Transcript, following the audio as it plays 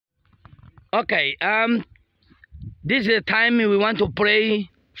Okay, this is the time we want to pray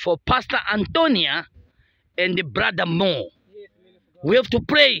for Pastor Anthonia and the brother Mo. We have to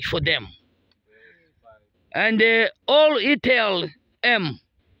pray for them. And all ITLA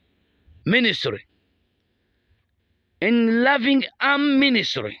ministry, in loving arm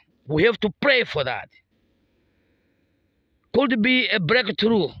ministry, we have to pray for that. Could be a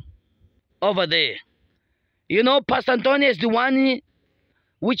breakthrough over there. You know, Pastor Anthonia is the one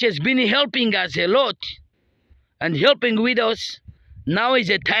which has been helping us a lot and helping with us. Now is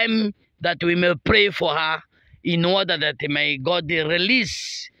the time that we may pray for her in order that may God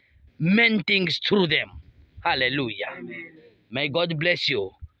release many things through them. Hallelujah. Amen. May God bless you.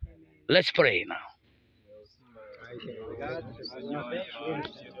 Let's pray now.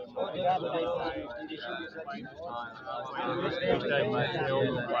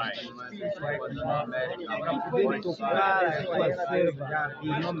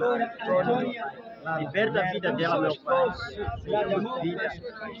 Liberta a vida dela, meu Pai.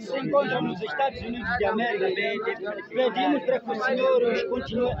 Se encontra nos Estados Unidos de América. Pedimos para que o Senhor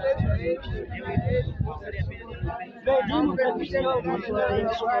continue. Pedimos para que o Senhor continue a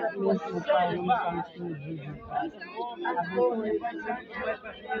abençoar a tua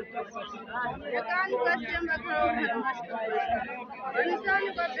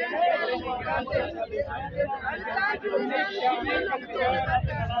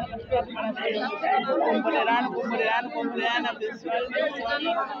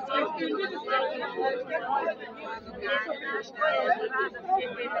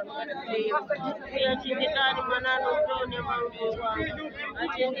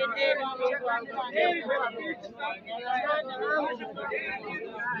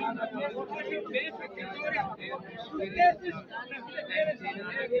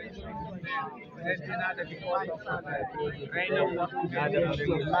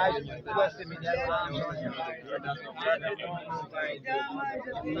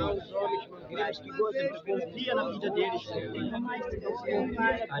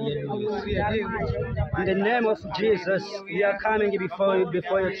In the name of Jesus, we are coming before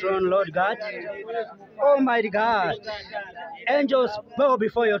your throne, Lord God. Almighty God, angels bow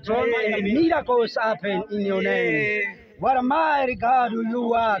before your throne and miracles happen in your name. What a mighty God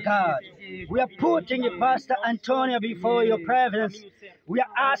you are, God. We are putting Pastor Anthonia before your presence. We are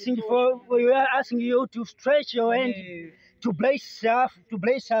asking you to stretch your hand to bless her, to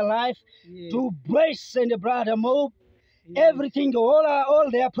bless her life, to bless and the brother Mo. Everything, all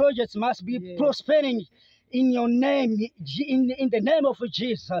their projects must be prospering in your name, in the name of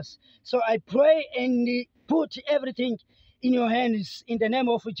Jesus. So I pray and put everything in your hands in the name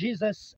of Jesus.